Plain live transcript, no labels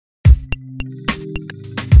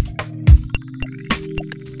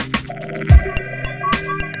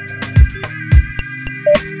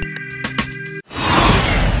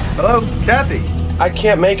Hello, Kathy. I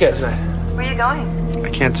can't make it. Where are you going?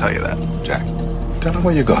 I can't tell you that, Jack. Tell her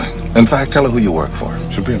where you're going. In fact, tell her who you work for.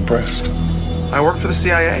 She'll be impressed. I work for the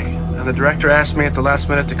CIA, and the director asked me at the last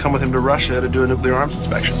minute to come with him to Russia to do a nuclear arms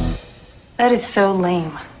inspection. That is so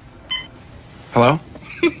lame. Hello?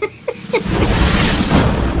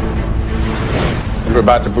 You're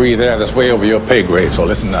about to breathe air that's way over your pay grade, so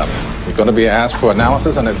listen up. You're going to be asked for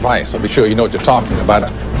analysis and advice, so be sure you know what you're talking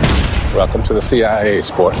about. Welcome to the CIA,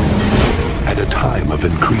 sport. At a time of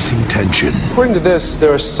increasing tension, According to this,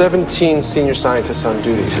 there are 17 senior scientists on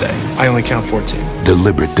duty today. I only count 14.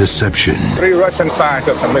 deliberate deception, 3 Russian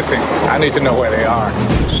scientists are missing. I need to know where they are.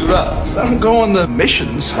 I don't go on the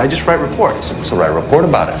missions. I just write reports. So write a report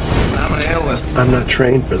about it. I'm an analyst. I'm not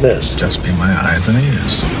trained for this. Just be my eyes and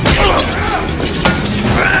ears.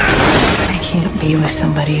 I can't be with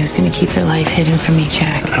somebody who's going to keep their life hidden from me,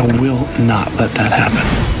 Jack. I will not let that happen.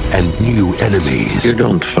 and new enemies. You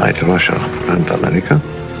don't fight Russia and America.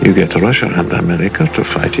 You get Russia and America to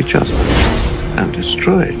fight each other and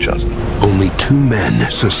destroy each other. Only 2 men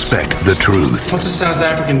suspect the truth. What's a South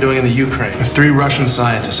African doing in the Ukraine? With 3 Russian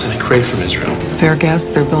scientists in a crate from Israel. Fair guess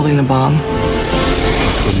they're building a bomb.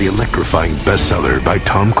 From the electrifying bestseller by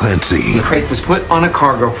Tom Clancy. The crate was put on a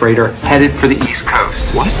cargo freighter headed for the East Coast.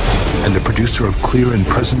 What? And the producer of Clear and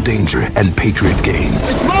Present Danger and Patriot Games.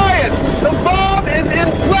 It's Ryan! The bomb is in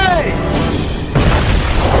play!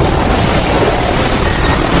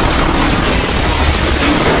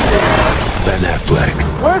 Ben Affleck.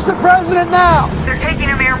 Where's the president now? They're taking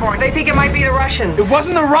him airborne. They think it might be the Russians. It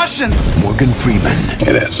wasn't the Russians! Morgan Freeman.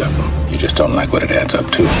 It adds up. You just don't like what it adds up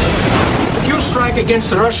to. If you strike against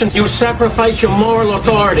the Russians, you sacrifice your moral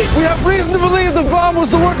authority. We have reason to believe the bomb was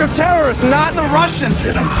the work of terrorists, not the Russians.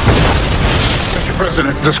 Mr.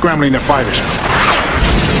 President, they're scrambling their fighters.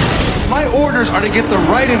 My orders are to get the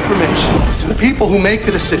right information to the people who make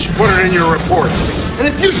the decision. Put it in your report. And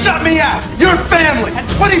if you shut me out, your family and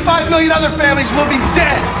 25 million other families will be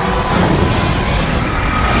dead.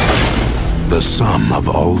 The Sum of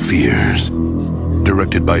All Fears.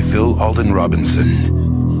 Directed by Phil Alden Robinson.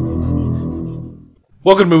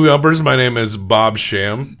 Welcome to Movie Humpers. My name is Bob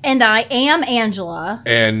Sham. And I am Angela.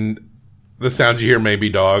 And the sounds you hear may be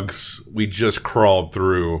dogs. We just crawled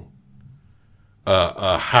through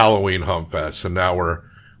a Halloween hump fest, and now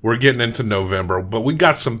we're getting into November, but we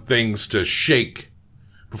got some things to shake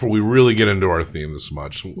before we really get into our theme this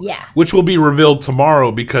much. Yeah. Which will be revealed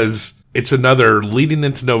tomorrow because it's another, leading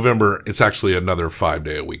into November, it's actually another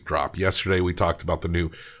 5-day-a-week drop. Yesterday we talked about the new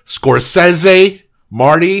Scorsese,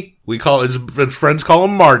 Marty. We call his friends call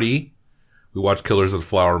him Marty. We watched Killers of the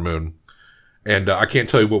Flower Moon. And I can't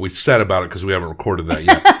tell you what we said about it because we haven't recorded that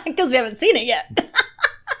yet. Because we haven't seen it yet.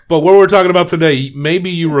 But what we're talking about today, maybe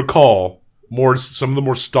you recall some of the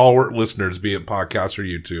more stalwart listeners, be it podcast or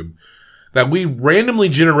YouTube, that we randomly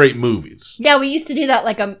generate movies. Yeah, we used to do that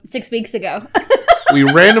like 6 weeks ago. We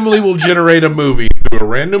randomly will generate a movie through a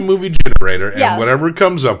random movie generator, and whatever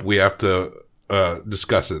comes up, we have to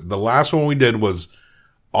discuss it. The last one we did was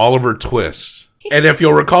Oliver Twist. And if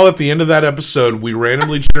you'll recall, at the end of that episode, we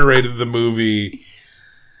randomly generated the movie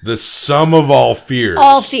The Sum of All Fears.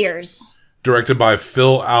 All Fears. Directed by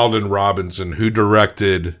Phil Alden Robinson, who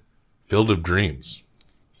directed Field of Dreams.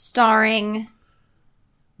 Starring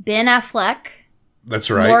Ben Affleck. That's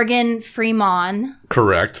right. Morgan Freeman.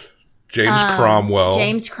 Correct. James Cromwell.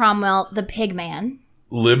 James Cromwell, the Pigman.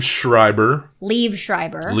 Liev Schreiber. Liev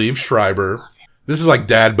Schreiber. This is like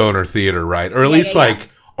dad boner theater, right? Or at least like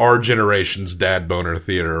our generation's dad boner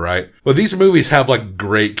theater, right? But these movies have like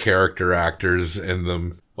great character actors in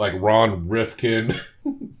them. Like Ron Rifkin.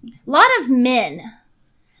 A lot of men.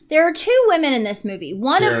 There are 2 women in this movie.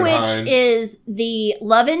 One Karen of which Hines. is the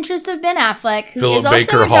love interest of Ben Affleck, who Philip is also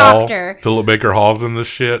Baker a Hall. doctor. Philip Baker Hall's in this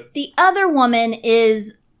shit. The other woman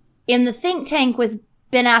is in the think tank with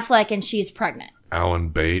Ben Affleck, and she's pregnant. Alan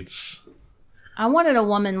Bates. I wanted a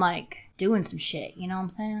woman like doing some shit. You know what I'm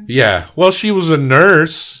saying? Yeah. Well, she was a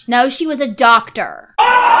nurse. No, she was a doctor.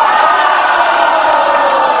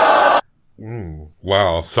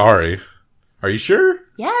 Wow. Sorry. Are you sure?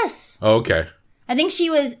 Yes. Oh, okay. I think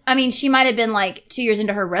she was, she might have been like 2 years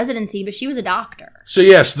into her residency, but she was a doctor. So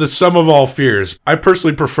yes, The Sum of All Fears. I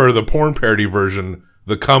personally prefer the porn parody version,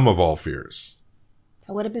 The Cum of All Fears.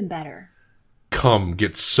 That would have been better. Cum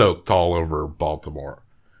gets soaked all over Baltimore.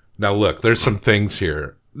 Now look, there's some things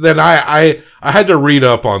here. Then I had to read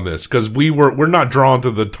up on this because we're not drawn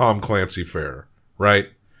to the Tom Clancy fare, right?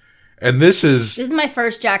 And this is my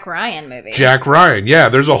first Jack Ryan movie. Jack Ryan. Yeah,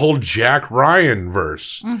 there's a whole Jack Ryan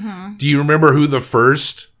verse. Mm-hmm. Do you remember who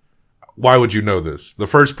why would you know this? The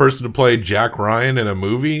first person to play Jack Ryan in a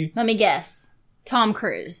movie? Let me guess. Tom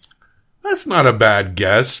Cruise. That's not a bad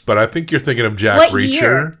guess, but I think you're thinking of Jack What Reacher.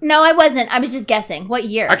 year? No, I wasn't. I was just guessing. What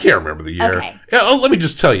year? I can't remember the year. Okay. Yeah, let me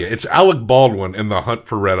just tell you. It's Alec Baldwin in The Hunt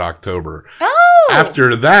for Red October. Oh!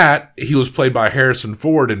 After that, he was played by Harrison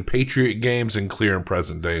Ford in Patriot Games and Clear and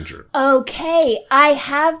Present Danger. Okay. I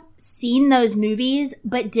have seen those movies,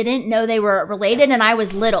 but didn't know they were related, and I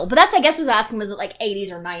was little. But that's, I guess, was asking, was it like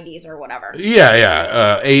 80s or 90s or whatever?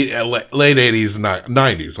 Yeah. Late 80s,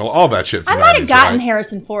 90s. All that shit's I might have gotten right?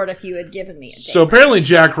 Harrison Ford if you had given me a date. So apparently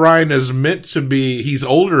Jack Ryan is meant to be, he's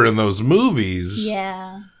older in those movies.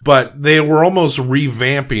 Yeah. But they were almost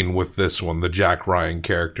revamping with this one, the Jack Ryan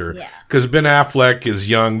character. Yeah. Because Ben Affleck is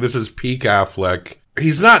young. This is peak Affleck.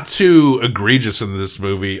 He's not too egregious in this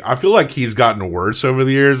movie. I feel like he's gotten worse over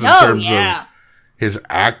the years in terms of his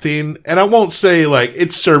acting. And I won't say, like,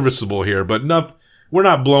 it's serviceable here, but we're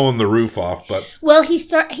not blowing the roof off. But well,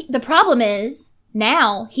 the problem is,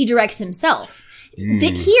 now he directs himself.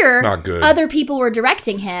 Here, not good. Other people were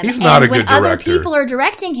directing him. He's not a good director. When other people are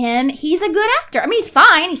directing him, he's a good actor. I mean, he's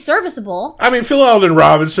fine. He's serviceable. I mean, Phil Alden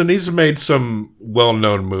Robinson, he's made some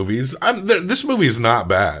well-known movies. This movie is not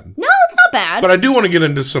bad. No, it's not bad. But I do want to get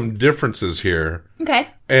into some differences here. Okay.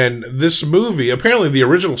 And this movie, apparently the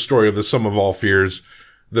original story of The Sum of All Fears,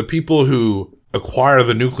 the people who acquire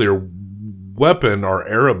the nuclear weapon are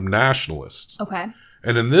Arab nationalists. Okay.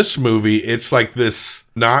 And in this movie, it's like this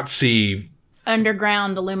Nazi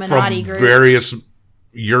underground Illuminati from group. Various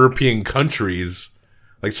European countries,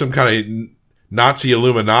 like some kind of Nazi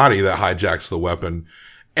Illuminati that hijacks the weapon.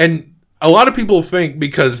 And a lot of people think,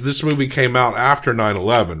 because this movie came out after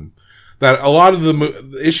 9/11, that a lot of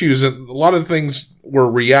the issues and a lot of things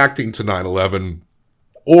were reacting to 9/11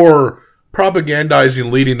 or propagandizing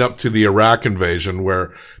leading up to the Iraq invasion,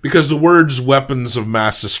 because the words weapons of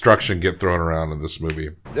mass destruction get thrown around in this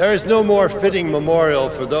movie. There is no more fitting memorial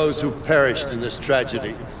for those who perished in this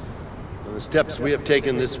tragedy than the steps we have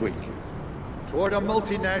taken this week toward a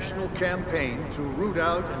multinational campaign to root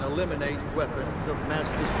out and eliminate weapons of mass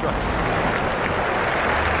destruction.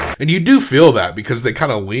 And you do feel that, because they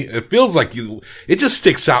kind of it feels like it just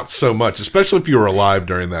sticks out so much, especially if you were alive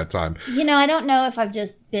during that time. You know, I don't know if I've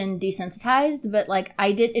just been desensitized, but like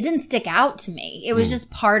it didn't stick out to me. It was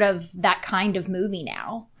just part of that kind of movie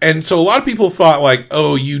now. And so a lot of people thought, like,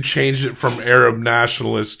 oh, you changed it from Arab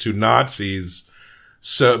nationalists to Nazis,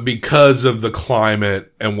 so because of the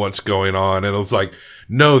climate and what's going on. And it was like,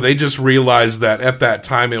 no, they just realized that at that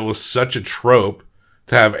time it was such a trope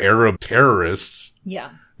to have Arab terrorists.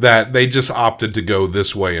 Yeah. That they just opted to go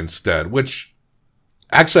this way instead, which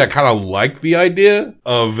actually I kind of like the idea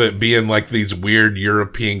of it being like these weird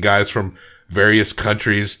European guys from various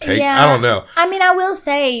countries I don't know. I mean, I will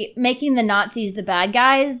say making the Nazis the bad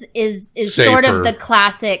guys is Safer. Sort of the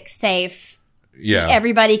classic safe. Yeah.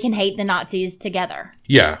 Everybody can hate the Nazis together.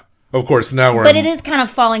 Yeah. Of course, now But it is kind of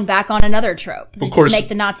falling back on another trope. Of course. Make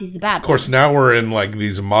the Nazis the bad ones. Of course, now we're in like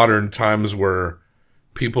these modern times where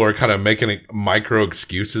people are kind of making micro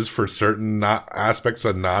excuses for certain aspects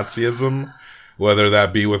of Nazism, whether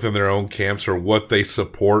that be within their own camps or what they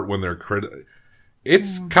support when they're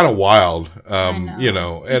It's kind of wild, you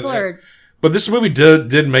know. But this movie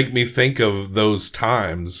did make me think of those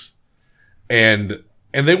times, and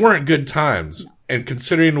they weren't good times. No. And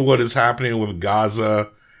considering what is happening with Gaza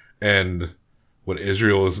and what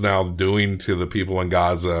Israel is now doing to the people in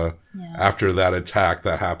Gaza after that attack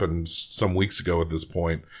that happened some weeks ago at this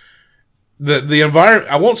point. The environment,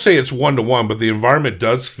 I won't say it's 1-to-1, but the environment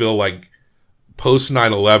does feel like post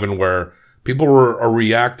 9/11, where people are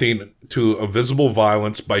reacting to a visible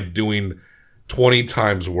violence by doing 20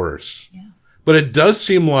 times worse. Yeah. But it does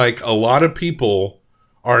seem like a lot of people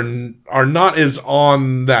are not as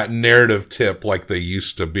on that narrative tip like they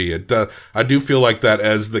used to be. I do feel like that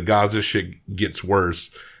as the Gaza shit gets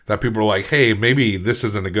worse, that people are like, hey, maybe this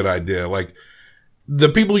isn't a good idea. Like, the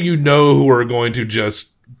people you know who are going to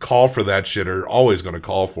just call for that shit are always going to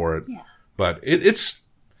call for it. Yeah. But it's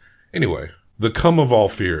anyway, The Come of All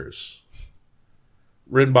Fears,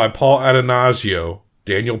 written by Paul Addonazio,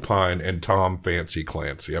 Daniel Pine, and Tom Fancy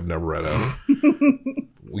Clancy. I've never read it.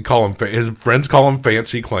 We call him, his friends call him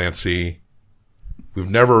Fancy Clancy. We've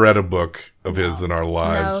never read a book of his in our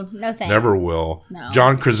lives. No thanks. Never will. No.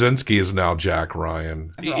 John Krasinski is now Jack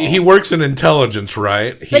Ryan. He works in intelligence,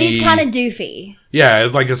 right? But he's kind of doofy. Yeah,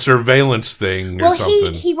 it's like a surveillance thing or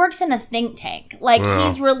something. He works in a think tank. Like,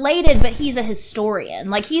 he's related, but he's a historian.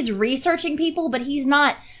 Like, he's researching people, but he's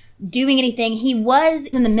not doing anything. He was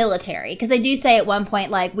in the military, because they do say at one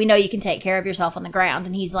point, like, we know you can take care of yourself on the ground,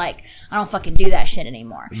 and he's like, I don't fucking do that shit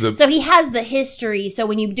anymore. So he has the history, so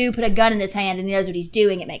when you do put a gun in his hand and he knows what he's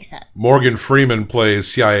doing, it makes sense. Morgan Freeman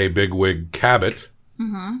plays CIA bigwig Cabot,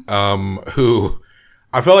 who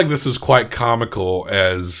I feel like this is quite comical,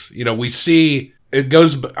 as, you know, we see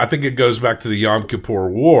I think it goes back to the Yom Kippur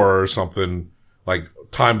War or something, like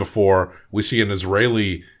time before. We see an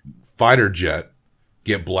Israeli fighter jet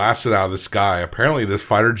get blasted out of the sky. Apparently this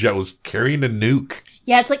fighter jet was carrying a nuke.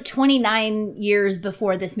 Yeah, it's like 29 years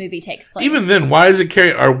before this movie takes place. Even then, why is it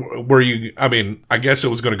carrying, or were you, I mean, I guess it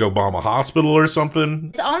was going to go bomb a hospital or something.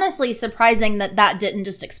 It's honestly surprising that didn't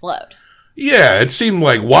just explode. Yeah, it seemed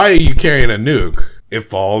like, why are you carrying a nuke? It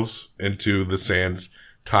falls into the sands,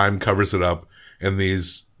 time covers it up, and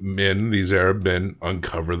these Arab men,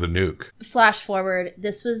 uncover the nuke. Flash forward,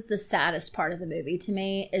 this was the saddest part of the movie to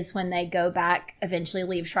me, is when they go back. Eventually,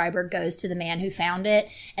 Liev Schreiber goes to the man who found it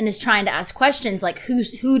and is trying to ask questions like,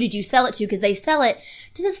 who did you sell it to? Because they sell it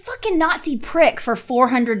to this fucking Nazi prick for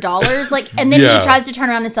 $400. Like, and then he tries to turn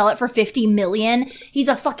around and sell it for $50 million. He's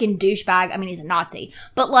a fucking douchebag. I mean, he's a Nazi.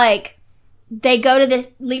 But like, they go to this,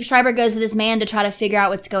 Liev Schreiber goes to this man to try to figure out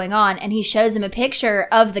what's going on, and he shows him a picture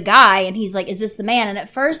of the guy, and he's like, is this the man? And at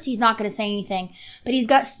first he's not going to say anything, but he's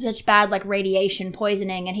got such bad like radiation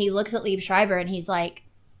poisoning, and he looks at Liev Schreiber and he's like,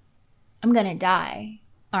 I'm going to die,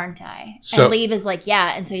 aren't I? So, and Liev is like,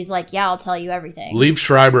 yeah. And so he's like, yeah, I'll tell you everything. Liev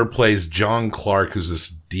Schreiber plays John Clark, who's this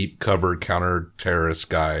deep cover counter-terrorist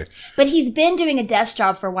guy. But he's been doing a desk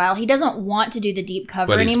job for a while. He doesn't want to do the deep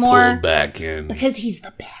cover anymore. But he's pulled back in. Because he's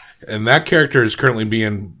the best. And that character is currently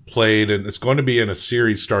being played, and it's going to be in a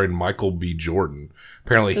series starring Michael B. Jordan.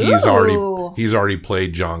 Apparently, he's already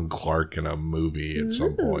played John Clark in a movie at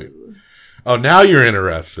some point. Oh, now you're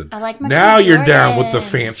interested. I like Michael Now Jordan. You're down with the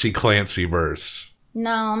Fancy Clancy verse.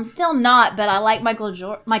 No, I'm still not, but I like Michael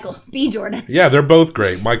B. Jordan. Yeah, they're both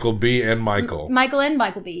great. Michael B. and Michael. Michael and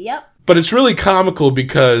Michael B. Yep. But it's really comical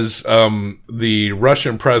because the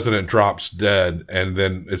Russian president drops dead, and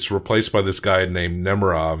then it's replaced by this guy named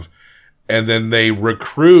Nemerov. And then they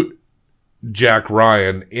recruit Jack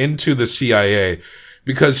Ryan into the CIA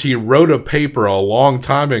because he wrote a paper a long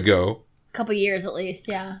time ago. A couple years at least,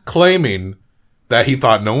 yeah. Claiming that he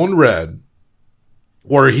thought no one read,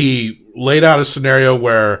 or he laid out a scenario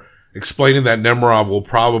where explaining that Nemerov will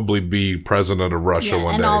probably be president of Russia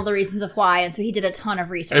one day. And all the reasons of why. And so he did a ton of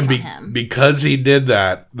research on him. Because he did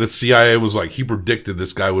that, the CIA was like, he predicted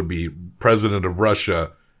this guy would be president of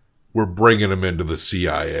Russia. We're bringing him into the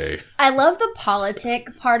CIA. I love the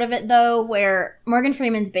politic part of it, though, where Morgan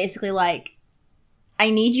Freeman's basically like, I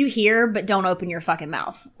need you here, but don't open your fucking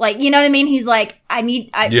mouth. Like, you know what I mean? He's like,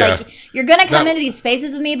 like, you're going to come into these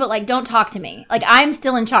spaces with me, but like, don't talk to me. Like, I'm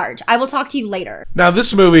still in charge. I will talk to you later. Now,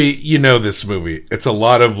 this movie, this movie, it's a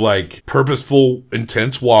lot of like purposeful,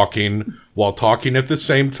 intense walking while talking at the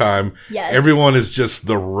same time. Yes. Everyone is just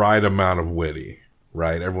the right amount of witty,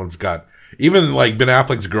 right? Everyone's got, even like Ben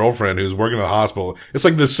Affleck's girlfriend who's working at the hospital. It's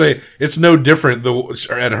like it's no different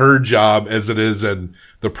at her job as it is in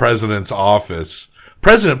the president's office.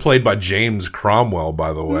 President played by James Cromwell,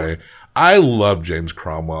 by the way. I love James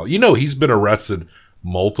Cromwell. He's been arrested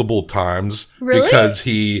multiple times because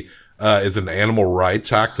he is an animal rights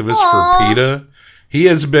activist for PETA. He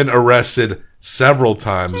has been arrested several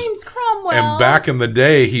times. James Cromwell. And back in the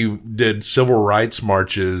day, he did civil rights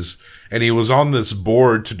marches, and he was on this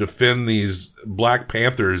board to defend these Black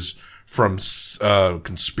Panthers from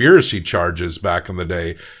conspiracy charges back in the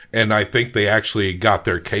day. And I think they actually got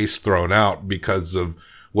their case thrown out because of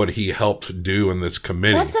what he helped do in this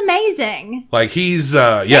committee. That's amazing. Like, he's,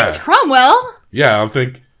 James Cromwell. Yeah, I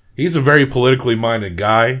think he's a very politically minded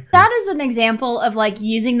guy. That is an example of, like,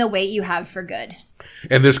 using the weight you have for good.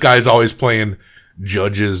 And this guy's always playing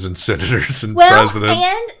judges and senators and presidents.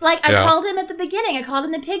 And, like, I called him at the beginning. I called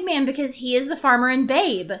him the Pigman because he is the farmer in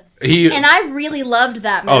Babe. And I really loved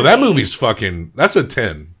that movie. Oh, that movie's that's a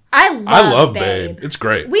 10. I love Babe. It's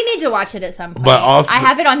great. We need to watch it at some point. But also, I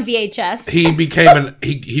have it on VHS. He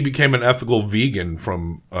became an ethical vegan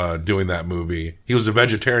from doing that movie. He was a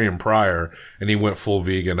vegetarian prior, and he went full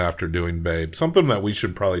vegan after doing Babe. Something that we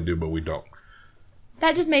should probably do, but we don't.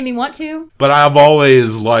 That just made me want to. But I've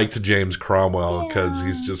always liked James Cromwell because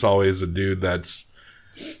he's just always a dude that's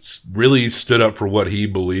really stood up for what he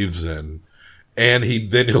believes in, and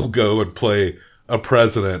he'll go and play a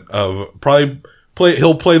president of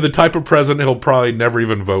He'll play the type of president he'll probably never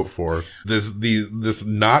even vote for. This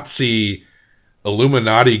Nazi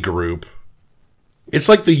Illuminati group. It's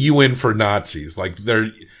like the UN for Nazis. Like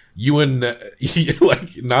UN,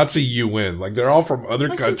 like Nazi UN. Like they're all from other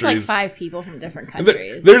countries. Just like 5 people from different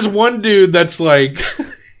countries. There's one dude that's like,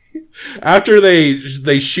 after they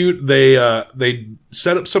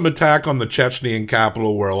set up some attack on the Chechenian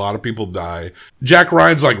capital where a lot of people die. Jack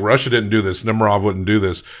Ryan's like, Russia didn't do this. Nemerov wouldn't do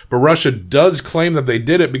this. But Russia does claim that they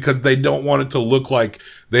did it because they don't want it to look like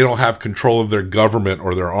they don't have control of their government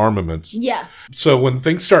or their armaments. Yeah. So when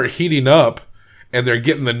things start heating up and they're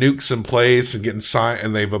getting the nukes in place and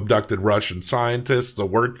and they've abducted Russian scientists to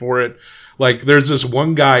work for it. Like there's this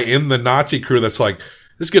one guy in the Nazi crew that's like,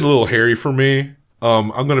 this is getting a little hairy for me.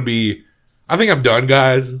 I think I'm done,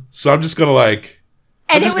 guys. So I'm just gonna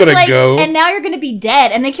I'm just gonna go. And now you're gonna be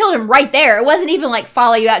dead. And they killed him right there. It wasn't even like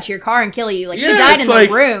follow you out to your car and kill you. Like he died in the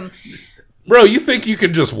room. Bro, you think you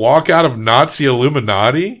can just walk out of Nazi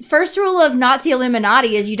Illuminati? First rule of Nazi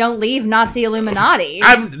Illuminati is you don't leave Nazi Illuminati.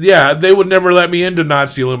 They would never let me into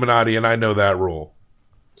Nazi Illuminati, and I know that rule.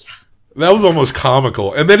 Yeah. That was almost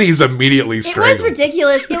comical. And then he's immediately strangled. It was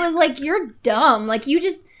ridiculous. It was like, you're dumb. Like, you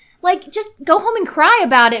just go home and cry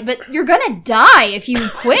about it, but you're gonna die if you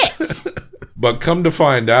quit. But come to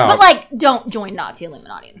find out. But, like, don't join Nazi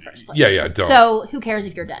Illuminati in the first place. Yeah, don't. So, who cares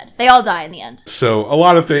if you're dead? They all die in the end. So, a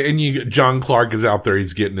lot of things. And John Clark is out there.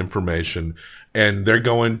 He's getting information. And they're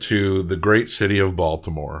going to the great city of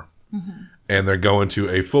Baltimore. Mm-hmm. And they're going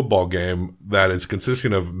to a football game that is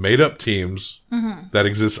consisting of made-up teams that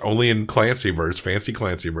exist only in Clancyverse, fancy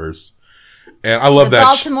Clancyverse. And I love that.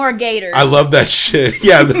 Baltimore Gators. I love that shit.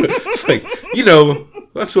 Yeah. It's like,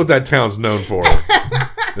 that's what that town's known for.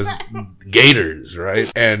 Is Gators, right?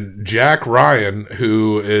 And Jack Ryan,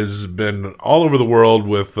 who has been all over the world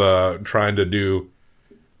with trying to do,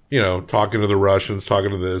 talking to the Russians,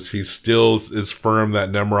 talking to this, he still is firm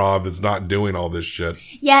that Nemerov is not doing all this shit.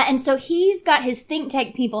 Yeah, and so he's got his think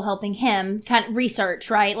tank people helping him kind of research,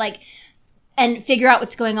 right? Like, and figure out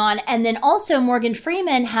what's going on. And then also Morgan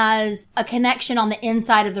Freeman has a connection on the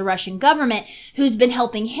inside of the Russian government who's been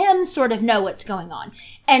helping him sort of know what's going on.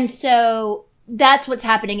 And so that's what's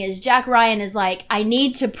happening is Jack Ryan is like, I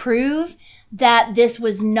need to prove that this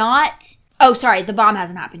was not... Oh, sorry, the bomb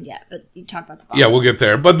hasn't happened yet, but you talk about the bomb. Yeah, we'll get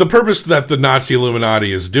there. But the purpose that the Nazi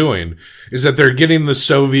Illuminati is doing is that they're getting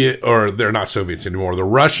they're not Soviets anymore, the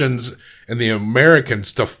Russians and the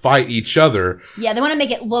Americans to fight each other. Yeah, they want to make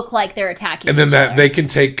it look like they're attacking and then each that other.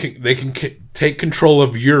 they can take control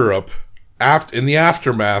of Europe in the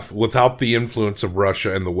aftermath without the influence of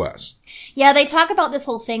Russia and the West. Yeah, they talk about this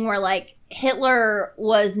whole thing where, like, Hitler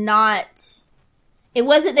was not... It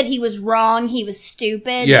wasn't that he was wrong, he was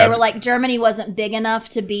stupid. Yeah. They were like, Germany wasn't big enough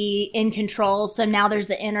to be in control, so now there's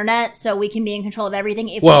the internet, so we can be in control of everything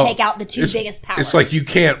if we take out the two biggest powers. It's like you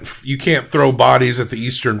can't throw bodies at the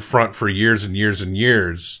Eastern Front for years and years and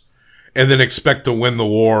years and then expect to win the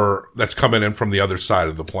war that's coming in from the other side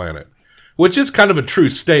of the planet. Which is kind of a true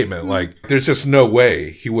statement. Mm-hmm. Like, there's just no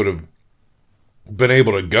way he would have been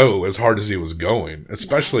able to go as hard as he was going,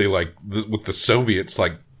 especially with the Soviets,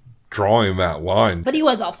 drawing that line. But he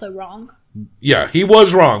was also wrong. Yeah, he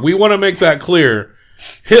was wrong. We want to make that clear.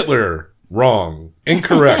 Hitler, wrong.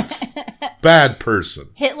 Incorrect. Bad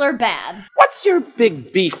person. Hitler, bad. What's your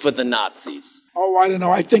big beef with the Nazis? Oh, I don't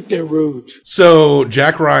know. I think they're rude. So,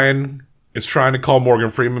 Jack Ryan is trying to call Morgan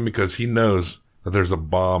Freeman because he knows that there's a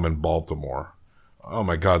bomb in Baltimore. Oh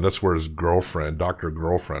my God, that's where his girlfriend, Dr.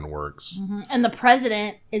 Girlfriend, works. Mm-hmm. And the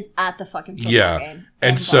president is at the fucking football game.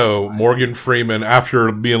 And so Morgan Freeman, after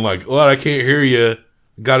being like, "Oh, I can't hear you,"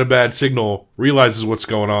 got a bad signal, realizes what's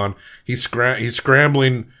going on. He's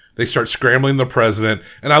scrambling. They start scrambling the president.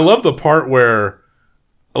 And I love the part where,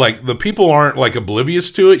 the people aren't,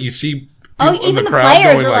 oblivious to it. You see people in the crowd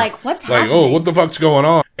players going, are like, what's happening? Oh, what the fuck's going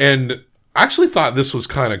on? And I actually thought this was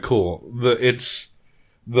kind of cool.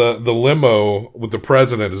 The limo with the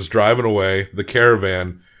president is driving away, the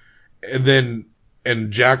caravan,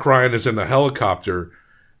 and Jack Ryan is in the helicopter,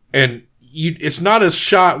 and it's not a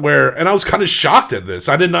shot where, and I was kind of shocked at this.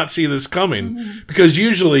 I did not see this coming, because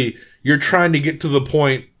usually you're trying to get to the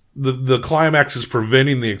point, the climax is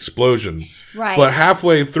preventing the explosion. Right. But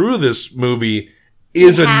halfway through this movie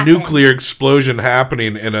is a nuclear explosion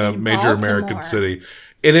happening in a major American city.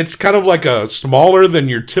 And it's kind of like a smaller than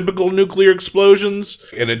your typical nuclear explosions.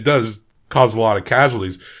 And it does cause a lot of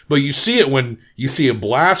casualties. But you see it when you see a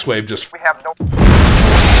blast wave just... We have no...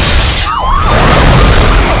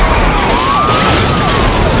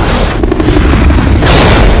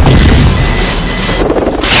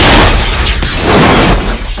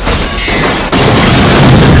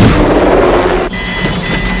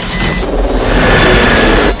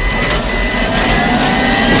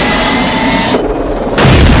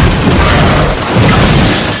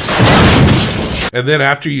 And then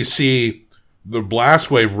after you see the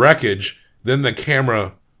blast wave wreckage, then the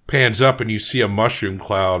camera pans up and you see a mushroom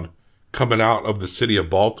cloud coming out of the city of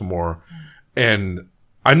Baltimore. And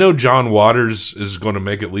I know John Waters is going to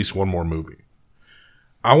make at least one more movie.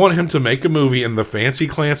 I want him to make a movie in the Fancy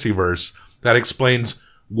Clancy verse that explains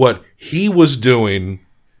what he was doing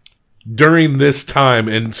during this time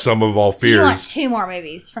in Sum of All Fears. So you want 2 more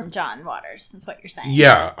movies from John Waters, that's what you're saying.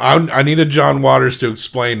 Yeah, I needed John Waters to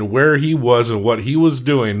explain where he was and what he was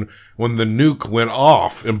doing when the nuke went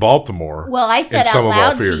off in Baltimore. Well, I said out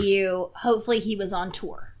loud to you, hopefully he was on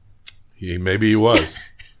tour. Maybe he was.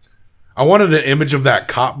 I wanted an image of that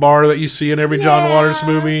cop bar that you see in every John Waters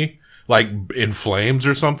movie, like in flames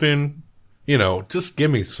or something. You know, just give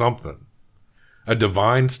me something. A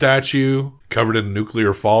divine statue covered in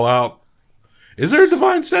nuclear fallout. Is there a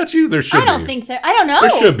divine statue? There should be. I don't think there. I don't know.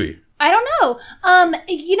 There should be. I don't know.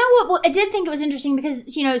 You know what? Well, I did think it was interesting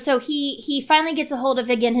because, you know, so he finally gets a hold of,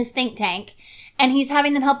 again, his think tank, and he's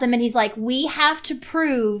having them help them, and he's like, we have to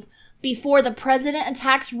prove before the president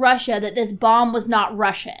attacks Russia that this bomb was not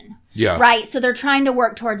Russian. Yeah. Right? So they're trying to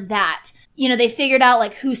work towards that. You know, they figured out,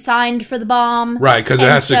 like, who signed for the bomb. Right, because it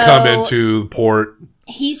has to come into the port.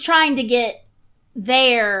 He's trying to get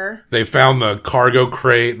there. They found the cargo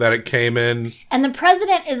crate that it came in. And the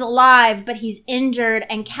president is alive, but he's injured,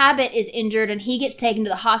 and Cabot is injured, and he gets taken to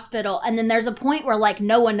the hospital. And then there's a point where, like,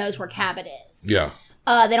 no one knows where Cabot is. Yeah.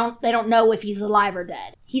 They don't know if he's alive or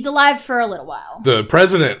dead. He's alive for a little while. The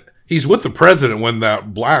president, he's with the president when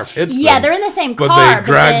that blast hits them. Yeah, they're in the same car. But they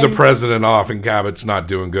drag the president off, and Cabot's not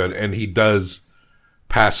doing good. And he does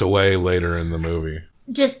pass away later in the movie.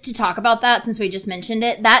 Just to talk about that, since we just mentioned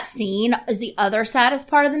it, that scene is the other saddest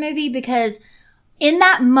part of the movie, because in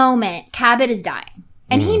that moment, Cabot is dying.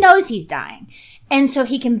 And he knows he's dying. And so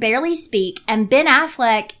he can barely speak. And Ben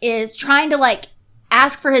Affleck is trying to, like,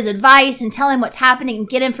 ask for his advice and tell him what's happening and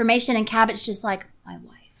get information. And Cabot's just like, my wife.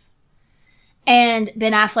 And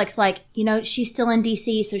Ben Affleck's like, you know, she's still in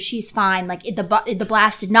D.C., so she's fine. Like, the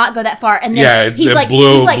blast did not go that far. And then he's like,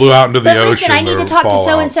 blew out into the ocean. Listen, I need to talk to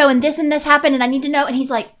so-and-so, and this happened, and I need to know. And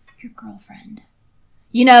he's like, your girlfriend.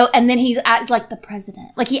 You know, and then he asks, like, the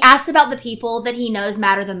president. Like, he asks about the people that he knows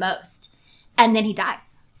matter the most. And then he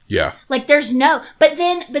dies. Yeah. Like, there's no, but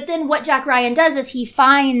then what Jack Ryan does is he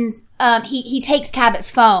finds, he takes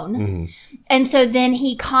Cabot's phone. Mm-hmm. And so then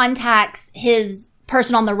he contacts his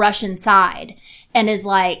person on the Russian side and is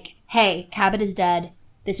like, hey, Cabot is dead.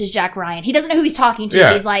 This is Jack Ryan. He doesn't know who he's talking to.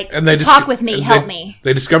 Yeah. He's like, talk with me, help me.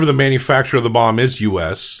 They discover the manufacturer of the bomb is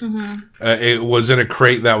U.S. Mm-hmm. It was in a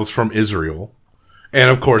crate that was from Israel. And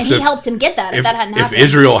of course, he helps him get that if that hadn't happened. If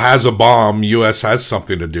Israel has a bomb, U.S. has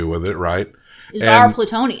something to do with it, right? It's our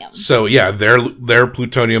plutonium. So yeah, their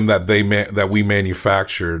plutonium that we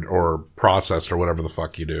manufactured or processed or whatever the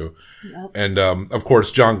fuck you do. Yep. And of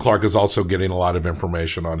course, John Clark is also getting a lot of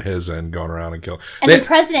information on his end, going around and killing. And the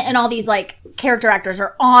president and all these like character actors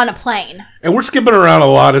are on a plane. And we're skipping around a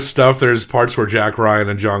lot of stuff. There's parts where Jack Ryan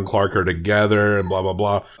and John Clark are together and blah blah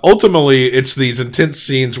blah. Ultimately, it's these intense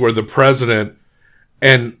scenes where the president,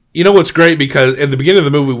 and you know what's great, because in the beginning of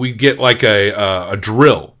the movie we get like a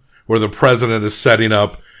drill where the president is setting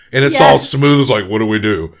up, and it's all smooth. It's like, what do we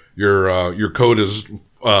do? Your code is,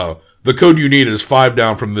 the code you need is 5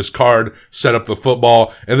 down from this card, set up the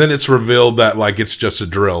football, and then it's revealed that, like, it's just a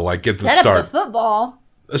drill, like, get the start. Set up the football?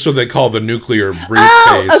 That's what they call the nuclear briefcase.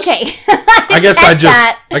 Oh, okay. I guess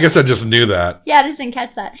I just knew that. Yeah, I just didn't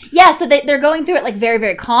catch that. Yeah, so they're going through it, like, very,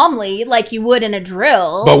 very calmly, like you would in a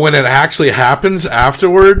drill. But when it actually happens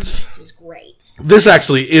afterwards... This was great. This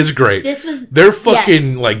actually is great. They're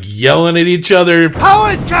fucking, like, yelling at each other. How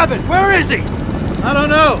is Cabot? Where is he? I don't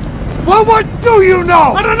know. Well, what do you know?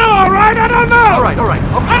 I don't know, all right? I don't know. All right. Okay.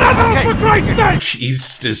 I don't know, for Christ's sake.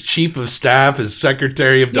 He's his chief of staff, his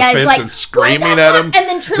secretary of defense, like, and screaming at him. And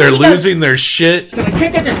then they're losing their shit. I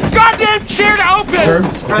can't get this goddamn chair to open. Sir,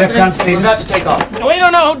 DEFCON statement. We're about to take off. We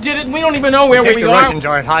don't know who did it. We don't even know where we are. The Russians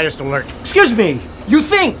are at highest alert. Excuse me. You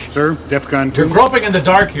think? Sir, DEFCON 2. You're groping in the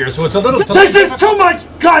dark here, so it's a little... This is too much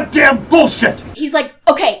goddamn bullshit! He's like,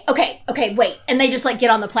 okay, wait. And they just, like, get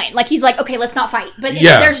on the plane. Like, he's like, okay, let's not fight. But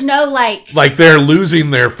there's no, like... Like, they're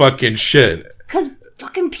losing their fucking shit. Because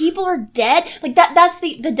fucking people are dead. Like, that's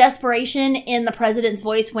the desperation in the president's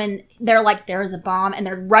voice when they're like, there's a bomb, and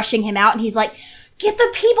they're rushing him out, and he's like, get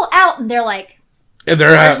the people out! And they're like... And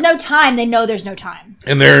there's no time. They know there's no time.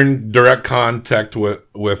 And they're in direct contact with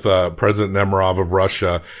President Nemerov of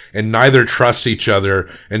Russia, and neither trusts each other,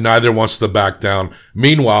 and neither wants to back down.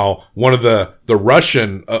 Meanwhile, one of the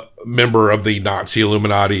Russian member of the Nazi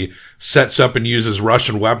Illuminati sets up and uses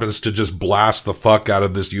Russian weapons to just blast the fuck out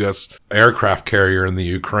of this U.S. aircraft carrier in the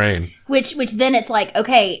Ukraine. Which then it's like,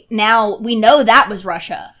 okay, now we know that was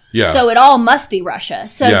Russia. Yeah. So it all must be Russia.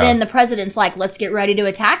 So Yeah. then the president's like, let's get ready to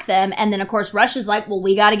attack them. And then, of course, Russia's like, well,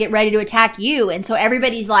 we got to get ready to attack you. And so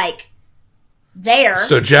everybody's like, there.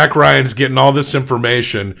 So Jack Ryan's getting all this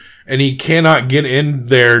information, and he cannot get in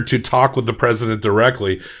there to talk with the president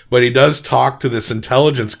directly, but he does talk to this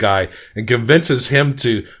intelligence guy and convinces him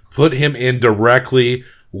to put him in directly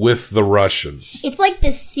with the Russians. It's like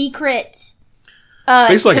this secret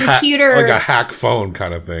Basically computer. like a hack phone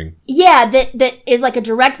kind of thing. Yeah, that is like a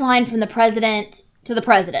direct line from the president to the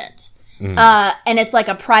president. And it's like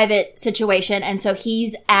a private situation. And so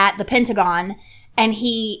he's at the Pentagon, and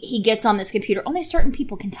he gets on this computer. Only certain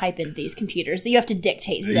people can type into these computers. So you have to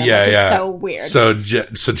dictate to them, which is so weird.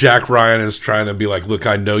 So Jack Ryan is trying to be like, look,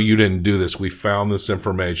 I know you didn't do this. We found this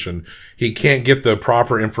information. He can't get the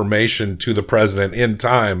proper information to the president in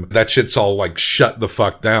time. That shit's all like shut the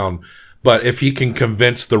fuck down. But if he can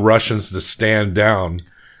convince the Russians to stand down,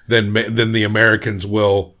 then the Americans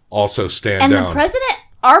will also stand down. And the president,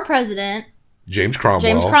 our president, James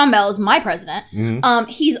Cromwell is my president. Mm-hmm.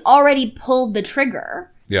 He's already pulled the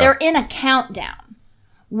trigger. Yeah. They're in a countdown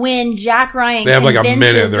when Jack Ryan They have like a minute,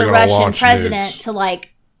 convinces they're the gonna Russian launch president nukes. to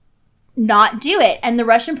like not do it. And the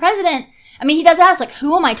Russian president, I mean, he does ask like,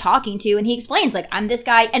 "Who am I talking to?" And he explains like, "I'm this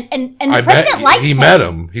guy." And the president likes him. He met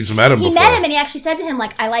him. He's met him He before. met him, and he actually said to him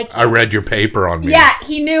like, "I like you." I read your paper on me. Yeah,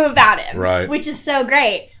 he knew about him. Right. Which is so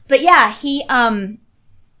great. But yeah, he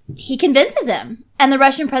convinces him. And the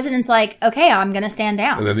Russian president's like, okay, I'm going to stand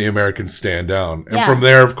down. And then the Americans stand down. And Yeah. from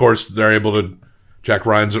there, of course, Jack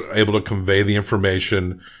Ryan's able to convey the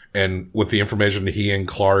information. And with the information that he and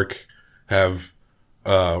Clark have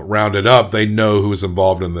rounded up, they know who's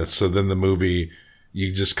involved in this. So then the movie,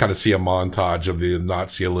 you just kind of see a montage of the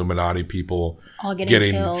Nazi Illuminati people all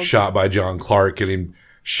getting killed. shot by John Clark, getting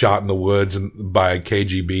shot in the woods by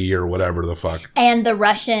KGB or whatever the fuck. And the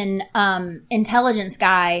Russian intelligence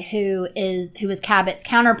guy who is Cabot's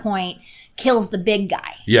counterpoint kills the big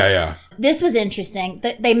guy. Yeah. This was interesting.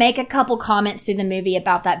 They make a couple comments through the movie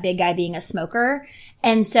about that big guy being a smoker.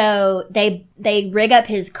 And so they rig up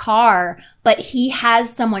his car, but he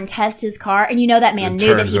has someone test his car. And you know that man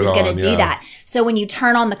knew that he was going to do that. So when you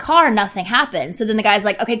turn on the car, nothing happens. So then the guy's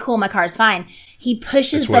like, okay, cool, my car's fine. He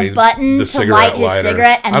pushes the button to light his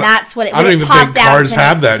cigarette, and that's what it I don't even think cars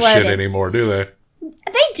have that shit exploded. anymore, do they?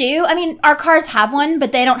 They do. I mean, our cars have one,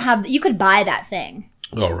 but they don't have. You could buy that thing.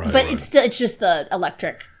 Oh, right. But it's just the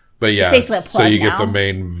electric. But yeah, it's basically a plug so you now. get the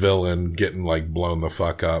main villain getting like blown the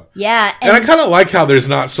fuck up. Yeah. And I kind of like how there's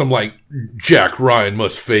not some like Jack Ryan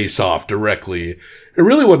must face off directly. It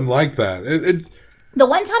really wasn't like that. The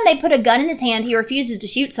one time they put a gun in his hand, he refuses to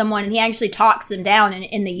shoot someone, and he actually talks them down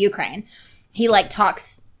in the Ukraine. He like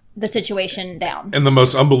talks the situation down. And the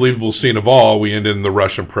most unbelievable scene of all, we end in the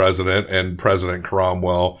Russian president and President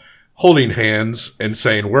Cromwell holding hands and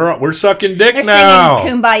saying, "We're sucking dick They're now.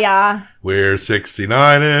 singing Kumbaya. We're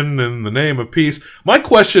 69 in the name of peace." My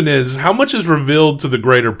question is, how much is revealed to the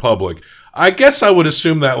greater public? I guess I would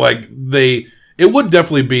assume that like it would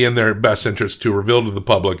definitely be in their best interest to reveal to the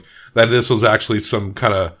public that this was actually some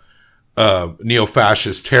kind of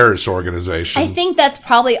neo-fascist terrorist organization. I think that's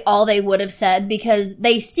probably all they would have said, because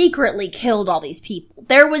they secretly killed all these people.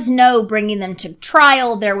 There was no bringing them to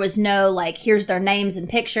trial. There was no like, here's their names and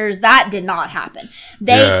pictures. That did not happen.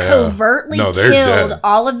 They covertly killed dead.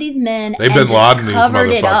 all of these men. They've and been lauding these covered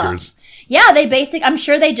it up. motherfuckers. Yeah, I'm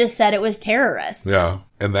sure they just said it was terrorists. Yeah,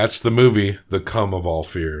 and that's the movie, The Come of All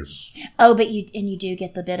Fears. Oh, but you do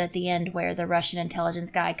get the bit at the end where the Russian intelligence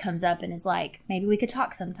guy comes up and is like, maybe we could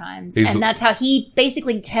talk sometimes. And that's how he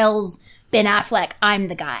basically tells Ben Affleck, I'm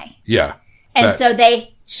the guy. Yeah. And so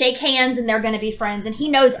they shake hands and they're going to be friends, and he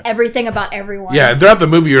knows everything about everyone. Yeah, and throughout the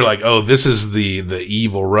movie you're like, oh, this is the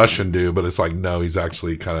evil Russian dude, but it's like, no, he's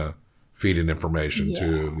actually kind of feeding information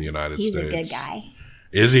to the United States. He's a good guy.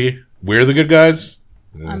 Is he? We're the good guys?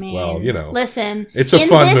 I mean, well, you know. Listen. It's a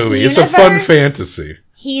fun movie. It's a fun fantasy.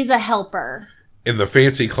 He's a helper. In the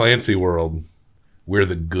Fancy Clancy world, we're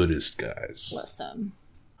the goodest guys. Listen.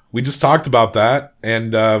 We just talked about that,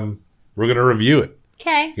 and we're going to review it.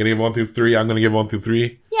 Okay. You're going to give 1 through 3. I'm going to give 1 through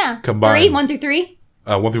 3. Yeah. Combined. 3, 1 through 3?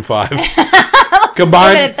 1 through 5.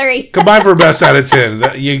 Combined. Give it a 3. Combined for best out of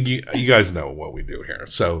 10. You guys know what we do here.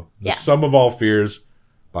 So, The Sum of All Fears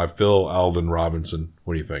by Phil Alden Robinson.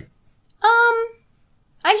 What do you think?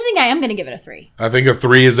 I just think I am going to give it a 3. I think a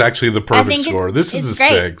 3 is actually the perfect score. This is a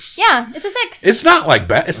great. 6. Yeah, it's a 6. It's not like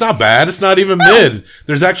bad. It's not bad. It's not even mid.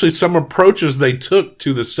 There's actually some approaches they took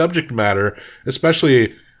to the subject matter,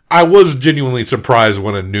 especially I was genuinely surprised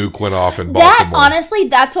when a nuke went off in Baltimore. That, honestly,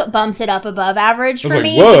 that's what bumps it up above average for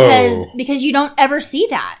me. Whoa. Because you don't ever see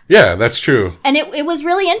that. Yeah, that's true. And it was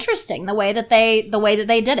really interesting the way that they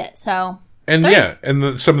did it. So.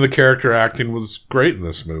 And some of the character acting was great in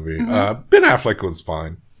this movie. Mm-hmm. Ben Affleck was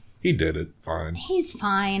fine. He did it fine. He's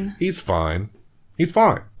fine. He's fine.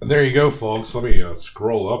 And there you go, folks. Let me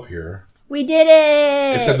scroll up here. We did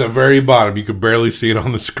it. It's at the very bottom. You could barely see it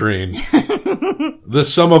on the screen. The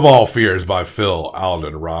Sum of All Fears by Phil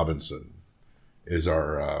Alden Robinson is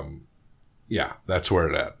our, that's where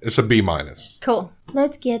it at. It's a B-. Cool.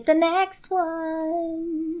 Let's get the next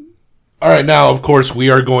one. All right, now, of course,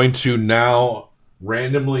 we are going to now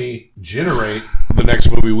randomly generate the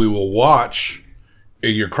next movie we will watch.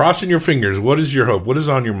 You're crossing your fingers. What is your hope? What is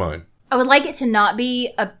on your mind? I would like it to not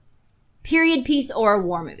be a period piece or a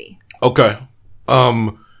war movie. Okay.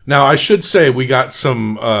 Now I should say we got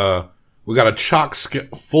a chock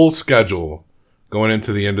full schedule going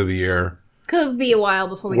into the end of the year. Could be a while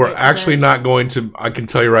before we're actually not going to, I can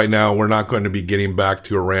tell you right now, we're not going to be getting back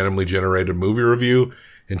to a randomly generated movie review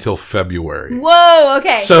until February. Whoa,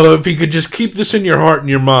 okay. So if you could just keep this in your heart and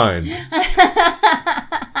your mind,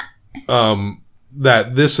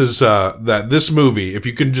 that this movie, if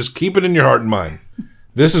you can just keep it in your heart and mind,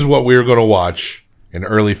 this is what we're going to watch in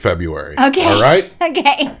early February. Okay. All right?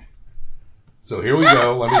 Okay. So here we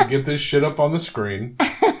go. Let me get this shit up on the screen.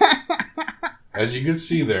 As you can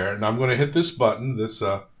see there, and I'm going to hit this button, this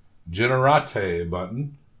Generate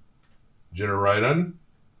button. Generate.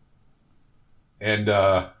 And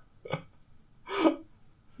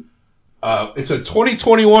it's a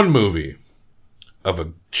 2021 movie of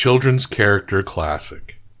a children's character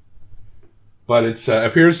classic. But it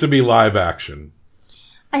appears to be live action.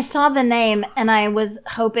 I saw the name and I was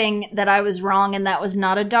hoping that I was wrong and that was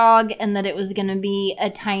not a dog and that it was going to be a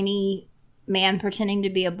tiny man pretending to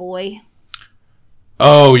be a boy.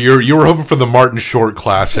 Oh, you were hoping for the Martin Short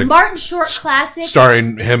classic. Martin Short classic.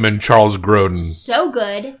 Starring him and Charles Grodin. So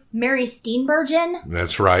good. Mary Steenburgen.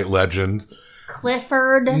 That's right, legend.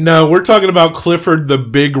 Clifford. No, we're talking about Clifford the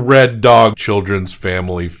Big Red Dog children's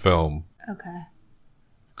family film. Okay.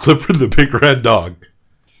 Clifford the Big Red Dog.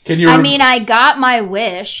 I got my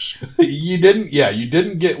wish. You didn't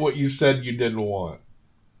get what you said you didn't want.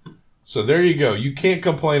 So there you go. You can't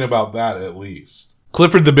complain about that at least.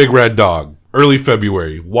 Clifford the Big Red Dog. Early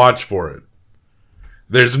February. Watch for it.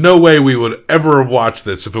 There's no way we would ever have watched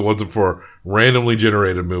this if it wasn't for randomly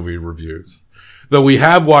generated movie reviews. Though we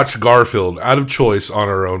have watched Garfield out of choice on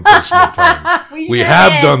our own personal time. we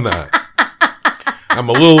have done that. I'm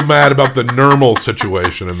a little mad about the Nermal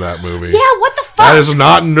situation in that movie. Yeah, what the fuck? That is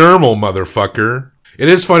not Nermal, motherfucker. It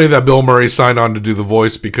is funny that Bill Murray signed on to do the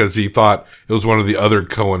voice because he thought it was one of the other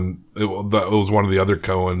Coen. It was one of the other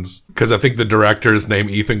Coens. Because I think the director is named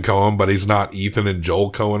Ethan Coen, but he's not Ethan and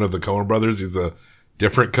Joel Coen of the Coen brothers. He's a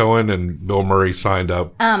different Coen, and Bill Murray signed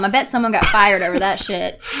up. I bet someone got fired over that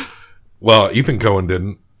shit. Well, Ethan Coen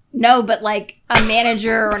didn't. No, but like a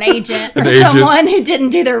manager or an agent or someone who didn't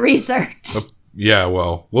do their research. Yeah,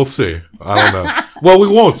 well, we'll see. I don't know. Well, we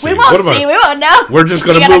won't see. We won't know. We're just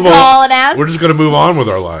going to move on. We're just going to move on with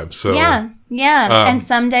our lives. So yeah. And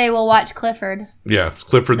someday we'll watch Clifford. Yeah, it's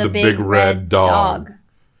Clifford the Big Red Dog.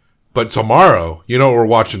 But tomorrow, you know what we're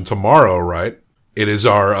watching tomorrow, right? It is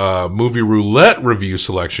our movie roulette review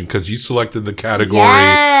selection because you selected the category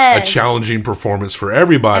a challenging performance for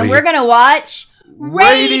everybody. And we're going to watch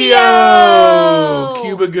Radio!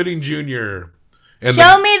 Cuba Gooding Jr. And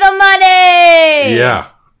Show me the money! Yeah.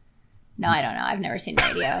 No, I don't know. I've never seen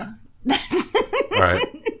Radio. All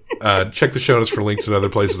right. Check the show notes for links and other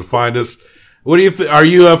places to find us. What do you are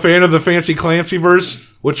you a fan of the Fancy Clancy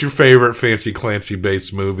verse? What's your favorite Fancy Clancy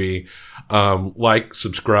based movie? Like,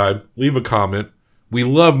 subscribe, leave a comment. We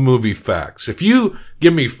love movie facts. If you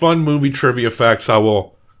give me fun movie trivia facts, I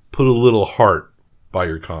will put a little heart by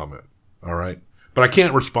your comment. All right. But I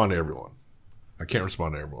can't respond to everyone.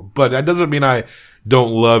 But that doesn't mean I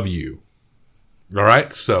don't love you. All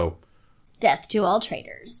right. So. Death to all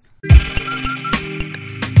traitors.